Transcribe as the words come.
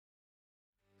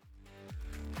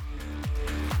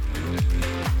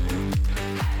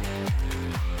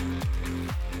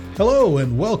Hello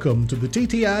and welcome to the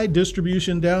TTI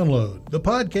Distribution Download, the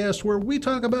podcast where we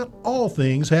talk about all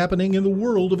things happening in the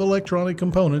world of electronic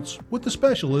components with the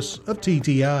specialists of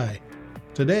TTI.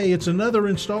 Today it's another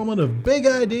installment of Big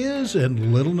Ideas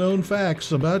and Little Known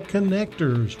Facts about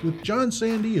connectors with John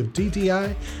Sandy of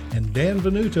TTI and Dan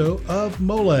Venuto of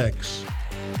Molex.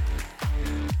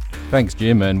 Thanks,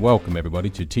 Jim, and welcome everybody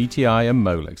to TTI and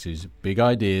Molex's Big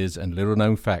Ideas and Little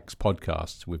Known Facts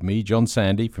podcasts with me, John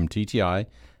Sandy from TTI,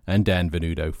 and Dan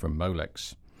Venuto from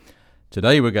Molex.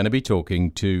 Today we're going to be talking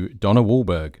to Donna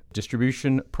Wahlberg,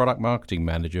 Distribution Product Marketing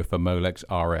Manager for Molex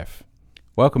RF.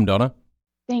 Welcome, Donna.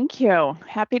 Thank you.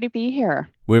 Happy to be here.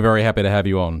 We're very happy to have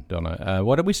you on, Donna.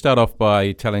 Why don't we start off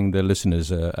by telling the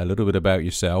listeners a little bit about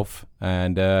yourself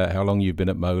and how long you've been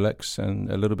at Molex and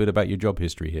a little bit about your job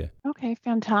history here. Okay,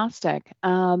 fantastic.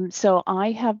 So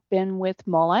I have been with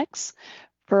Molex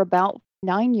for about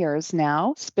 9 years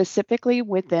now, specifically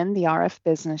within the RF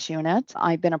business unit.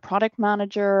 I've been a product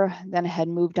manager, then had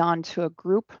moved on to a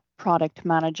group product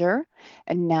manager,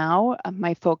 and now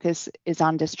my focus is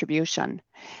on distribution.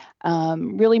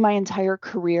 Really my entire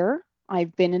career,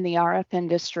 I've been in the RF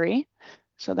industry,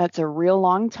 so that's a real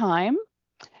long time,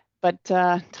 but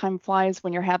time flies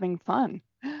when you're having fun.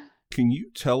 Can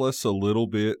you tell us a little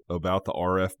bit about the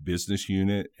RF business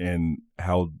unit and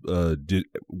how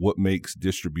what makes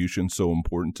distribution so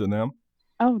important to them?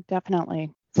 Oh,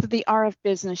 definitely. So the RF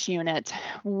business unit,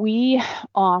 we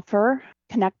offer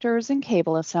connectors and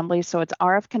cable assemblies. So it's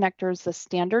RF connectors, the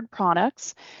standard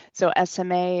products. So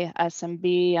SMA,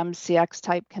 SMB, MCX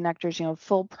type connectors,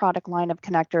 full product line of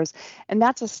connectors. And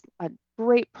that's a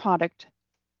great product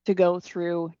to go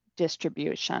through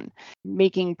distribution,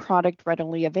 making product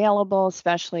readily available,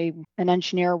 especially an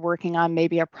engineer working on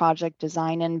maybe a project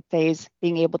design in phase,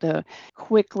 being able to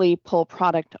quickly pull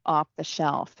product off the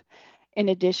shelf. In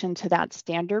addition to that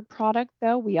standard product,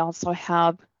 though, we also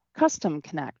have custom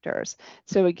connectors.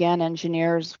 So again,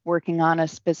 engineers working on a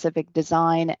specific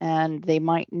design and they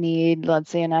might need, let's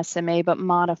say, an SMA, but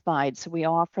modified. So we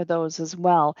offer those as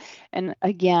well. And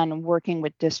again, working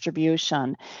with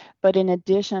distribution. But in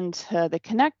addition to the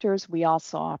connectors, we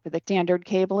also offer the standard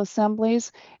cable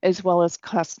assemblies as well as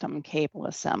custom cable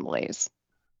assemblies.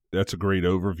 That's a great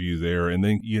overview there. And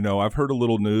then, I've heard a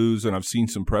little news and I've seen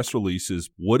some press releases.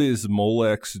 What is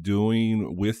Molex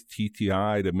doing with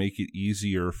TTI to make it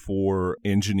easier for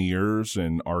engineers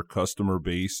and our customer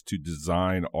base to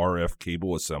design RF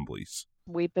cable assemblies?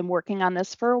 We've been working on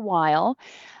this for a while.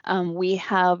 We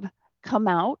have come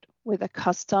out with a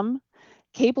custom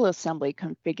cable assembly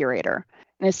configurator,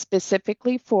 and it's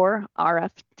specifically for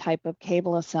RF type of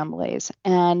cable assemblies.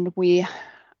 And we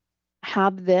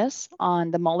have this on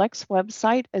the Molex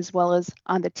website as well as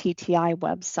on the TTI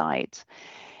website.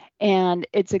 And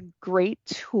it's a great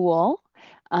tool.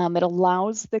 It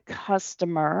allows the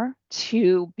customer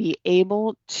to be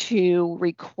able to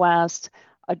request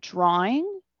a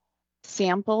drawing,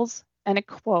 samples, and a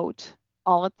quote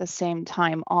all at the same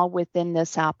time, all within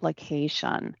this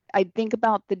application. I think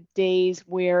about the days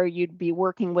where you'd be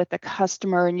working with a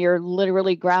customer and you're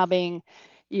literally grabbing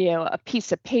a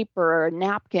piece of paper or a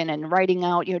napkin and writing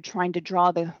out, trying to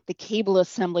draw the cable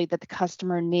assembly that the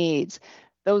customer needs.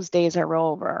 Those days are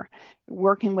over.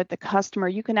 Working with the customer,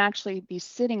 you can actually be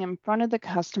sitting in front of the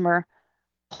customer,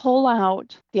 pull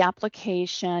out the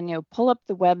application, pull up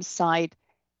the website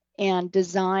and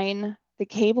design the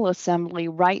cable assembly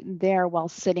right there while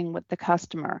sitting with the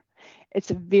customer.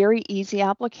 It's a very easy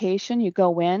application. You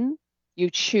go in, you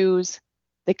choose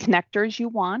the connectors you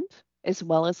want as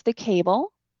well as the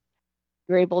cable.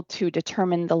 You're able to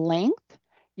determine the length.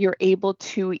 You're able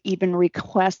to even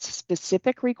request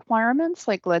specific requirements,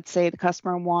 like let's say the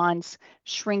customer wants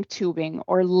shrink tubing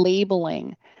or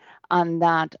labeling on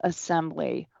that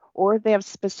assembly, or they have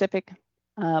specific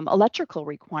electrical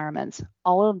requirements.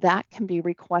 All of that can be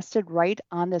requested right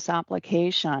on this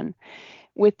application.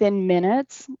 Within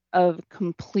minutes of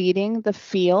completing the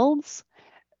fields,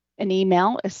 an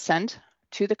email is sent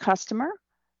to the customer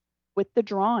with the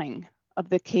drawing of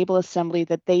the cable assembly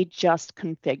that they just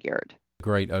configured.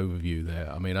 Great overview there.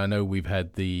 I mean, I know we've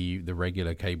had the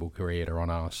regular cable creator on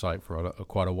our site for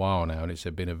quite a while now, and it's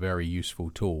been a very useful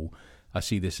tool. I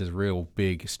see this as a real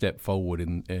big step forward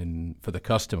in for the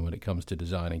customer when it comes to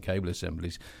designing cable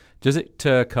assemblies. Does it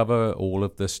cover all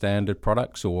of the standard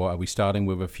products, or are we starting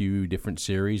with a few different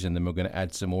series and then we're going to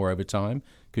add some more over time?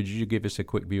 Could you give us a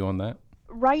quick view on that?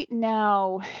 Right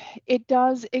now,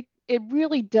 it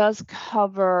really does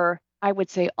cover I would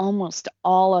say almost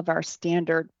all of our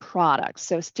standard products.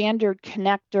 So standard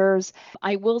connectors.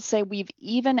 I will say we've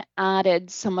even added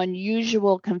some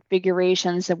unusual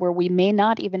configurations where we may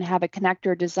not even have a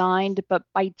connector designed, but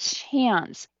by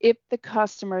chance, if the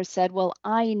customer said, well,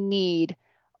 I need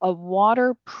a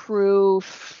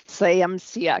waterproof, say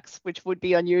MCX, which would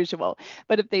be unusual,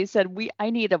 but if they said, I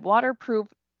need a waterproof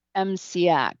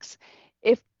MCX,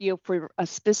 if for a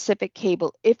specific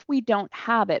cable, if we don't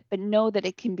have it, but know that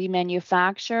it can be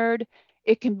manufactured,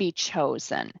 it can be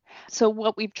chosen. So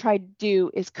what we've tried to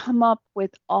do is come up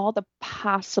with all the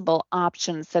possible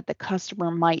options that the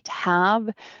customer might have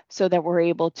so that we're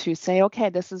able to say, okay,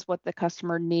 this is what the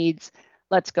customer needs.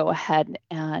 Let's go ahead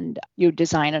and you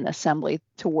design an assembly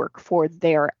to work for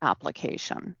their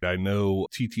application. I know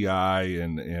TTI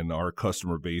and our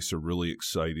customer base are really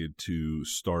excited to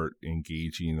start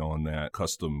engaging on that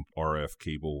custom RF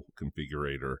cable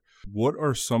configurator. What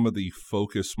are some of the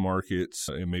focus markets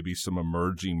and maybe some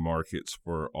emerging markets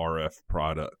for RF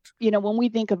product? When we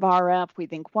think of RF, we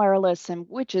think wireless, and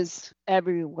which is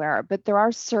everywhere, but there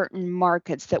are certain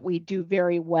markets that we do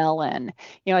very well in.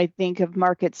 I think of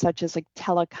markets such as like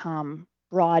telecom,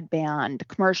 broadband,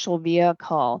 commercial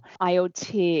vehicle,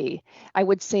 IoT. I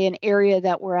would say an area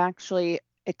that we're actually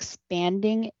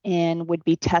expanding in would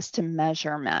be test and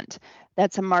measurement.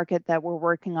 That's a market that we're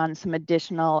working on some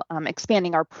additional,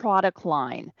 expanding our product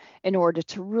line in order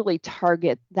to really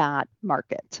target that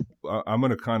market. I'm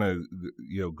going to kind of,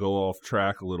 go off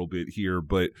track a little bit here,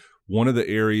 but one of the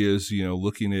areas,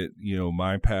 looking at,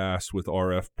 my past with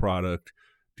RF product,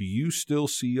 do you still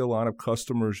see a lot of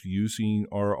customers using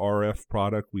our RF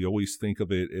product? We always think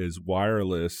of it as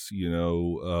wireless,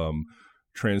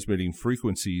 transmitting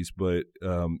frequencies, but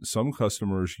some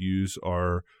customers use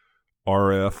our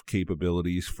RF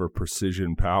capabilities for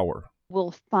precision power.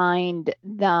 We'll find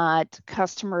that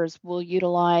customers will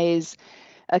utilize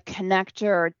a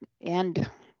connector and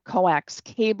coax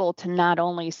cable to not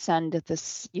only send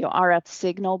this RF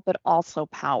signal, but also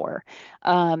power.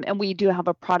 And we do have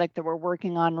a product that we're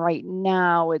working on right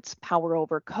now. It's power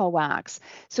over coax.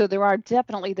 So there are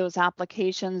definitely those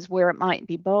applications where it might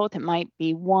be both, it might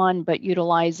be one, but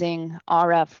utilizing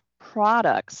RF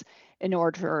products in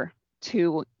order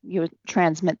to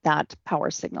transmit that power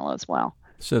signal as well.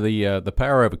 So the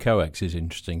power over coax is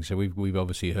interesting. So we've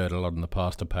obviously heard a lot in the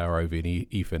past of power over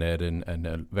Ethernet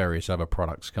and various other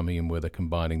products coming in where they're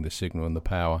combining the signal and the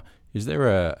power. Is there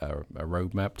a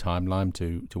roadmap timeline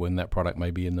to when that product may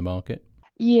be in the market?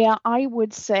 Yeah, I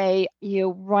would say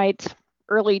right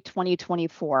early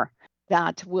 2024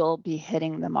 that will be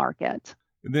hitting the market.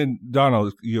 And then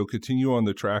Donna, continue on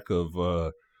the track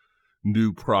of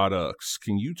new products.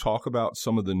 Can you talk about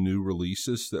some of the new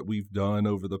releases that we've done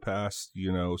over the past,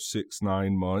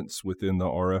 6-9 months within the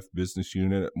RF business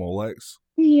unit at Molex?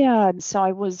 Yeah, so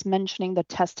I was mentioning the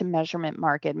test and measurement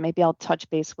market. Maybe I'll touch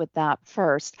base with that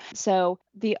first. So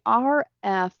the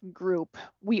RF group,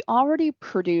 we already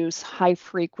produce high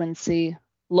frequency,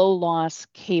 low loss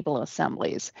cable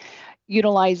assemblies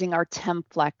utilizing our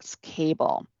Tempflex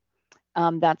cable.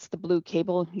 That's the blue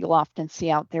cable you'll often see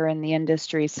out there in the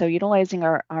industry. So utilizing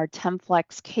our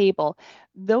Tempflex cable,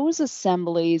 those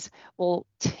assemblies will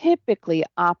typically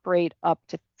operate up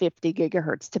to 50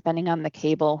 gigahertz, depending on the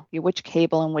cable, which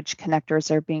cable and which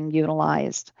connectors are being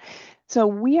utilized. So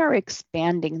we are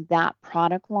expanding that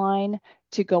product line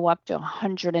to go up to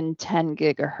 110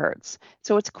 gigahertz.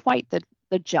 So it's quite the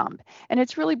jump. And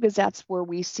it's really because that's where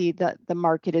we see the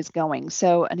market is going.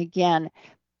 So, and again,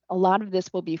 a lot of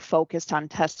this will be focused on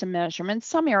test and measurement,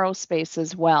 some aerospace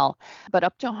as well, but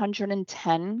up to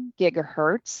 110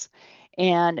 gigahertz.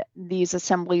 And these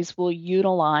assemblies will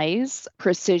utilize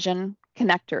precision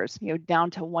connectors,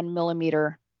 down to 1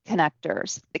 millimeter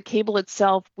connectors. The cable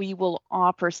itself, we will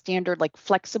offer standard like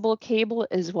flexible cable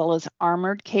as well as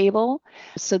armored cable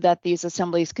so that these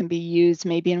assemblies can be used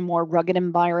maybe in a more rugged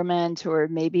environment, or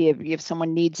maybe if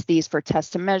someone needs these for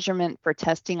test and measurement, for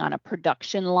testing on a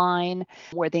production line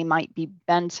where they might be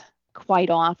bent quite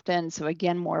often. So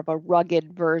again, more of a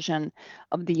rugged version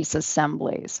of these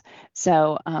assemblies.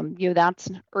 So, that's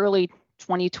early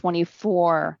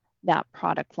 2024. That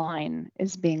product line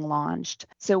is being launched.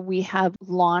 So we have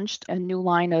launched a new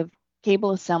line of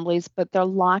cable assemblies, but they're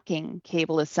locking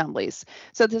cable assemblies.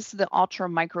 So this is the ultra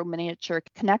micro miniature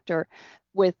connector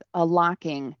with a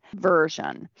locking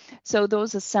version. So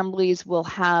those assemblies will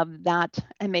have that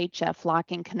MHF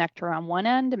locking connector on one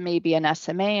end, maybe an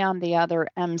SMA on the other,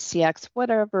 MCX,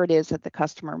 whatever it is that the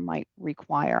customer might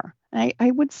require.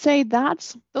 I would say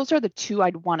those are the two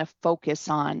I'd want to focus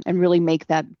on and really make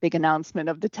that big announcement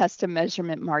of the test and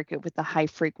measurement market with the high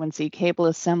frequency cable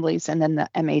assemblies and then the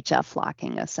MHF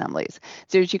locking assemblies.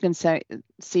 So as you can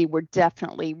see, we're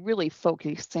definitely really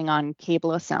focusing on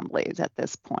cable assemblies at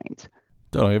this point.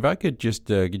 Donna, if I could just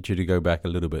get you to go back a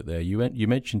little bit there. You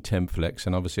mentioned Temflex,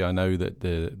 and obviously I know that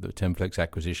the Temflex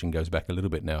acquisition goes back a little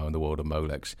bit now in the world of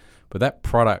Molex. But that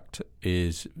product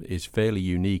is fairly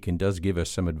unique and does give us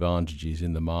some advantages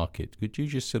in the market. Could you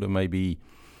just sort of maybe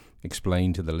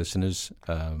explain to the listeners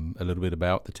a little bit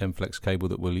about the Temflex cable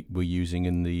that we're using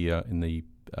in the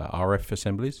RF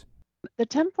assemblies? The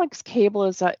Temflex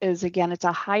cable is again, it's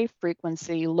a high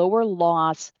frequency, lower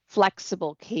loss,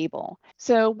 flexible cable.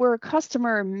 So where a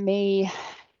customer may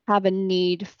have a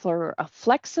need for a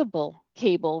flexible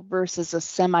cable versus a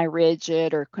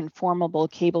semi-rigid or conformable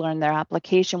cable in their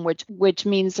application, which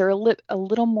means they're a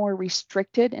little more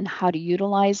restricted in how to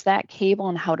utilize that cable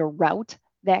and how to route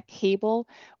that cable,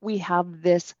 we have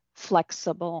this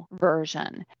flexible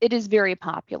version. It is very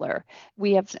popular.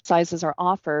 We have sizes are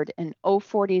offered in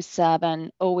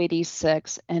 047,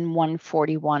 086, and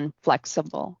 141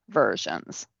 flexible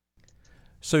versions.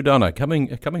 So Donna,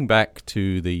 coming back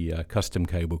to the custom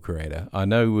cable creator, I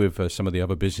know with some of the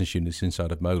other business units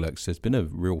inside of Molex, there's been a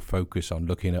real focus on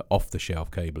looking at off-the-shelf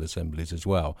cable assemblies as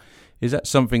well. Is that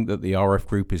something that the RF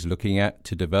group is looking at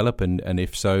to develop? And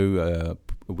if so,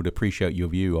 would appreciate your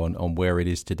view on where it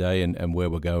is today and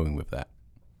where we're going with that.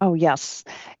 Oh, yes.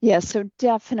 Yes. So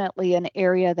definitely an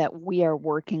area that we are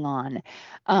working on.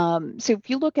 So if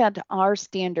you look at our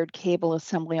standard cable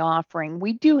assembly offering,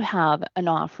 we do have an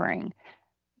offering,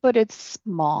 but it's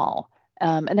small.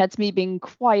 And that's me being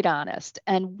quite honest.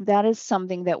 And that is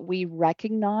something that we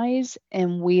recognize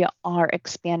and we are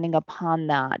expanding upon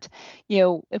that.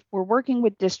 If we're working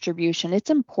with distribution, it's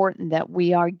important that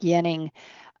we are getting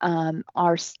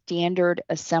our standard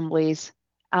assemblies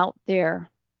out there,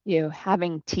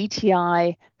 having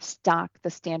TTI stock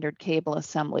the standard cable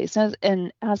assemblies.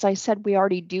 And as I said, we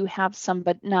already do have some,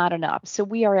 but not enough. So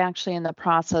we are actually in the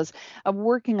process of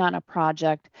working on a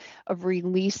project of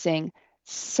releasing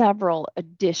several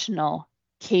additional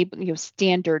cable,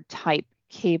 standard type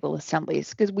cable assemblies,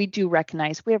 because we do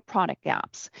recognize we have product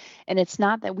gaps. And it's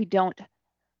not that we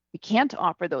can't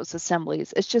offer those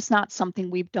assemblies. It's just not something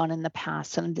we've done in the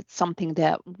past, and it's something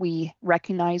that we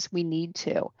recognize we need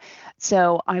to.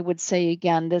 So I would say,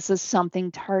 again, this is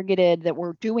something targeted that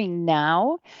we're doing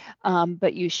now,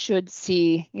 but you should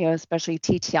see, especially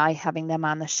TTI having them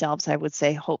on the shelves, I would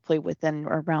say hopefully within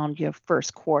around your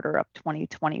first quarter of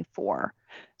 2024.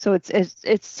 So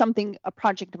it's something, a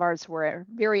project of ours we're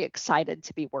very excited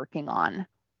to be working on.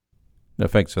 No,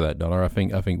 thanks for that, Donna. I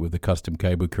think with the custom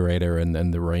cable creator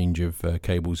and the range of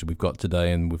cables that we've got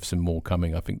today, and with some more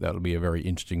coming, I think that'll be a very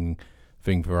interesting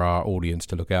thing for our audience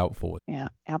to look out for. Yeah,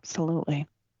 absolutely.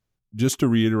 Just to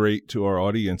reiterate to our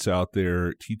audience out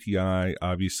there, TTI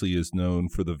obviously is known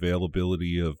for the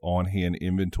availability of on-hand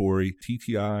inventory.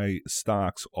 TTI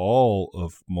stocks all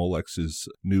of Molex's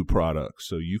new products,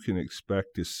 so you can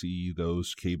expect to see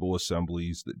those cable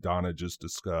assemblies that Donna just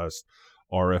discussed,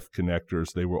 RF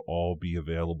connectors, they will all be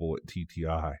available at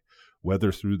TTI,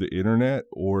 whether through the internet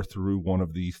or through one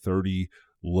of the 30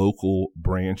 local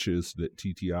branches that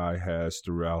TTI has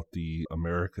throughout the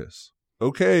Americas.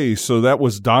 Okay, so that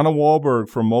was Donna Wahlberg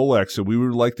from Molex, and we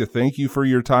would like to thank you for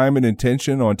your time and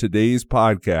attention on today's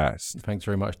podcast. Thanks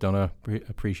very much, Donna.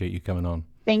 Appreciate you coming on.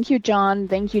 Thank you, John.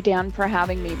 Thank you, Dan, for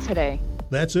having me today.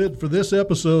 That's it for this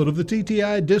episode of the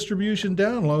TTI Distribution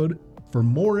Download. For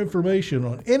more information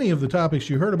on any of the topics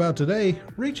you heard about today,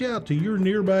 reach out to your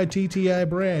nearby TTI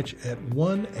branch at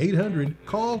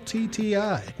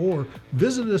 1-800-CALL-TTI or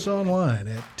visit us online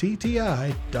at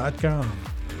tti.com.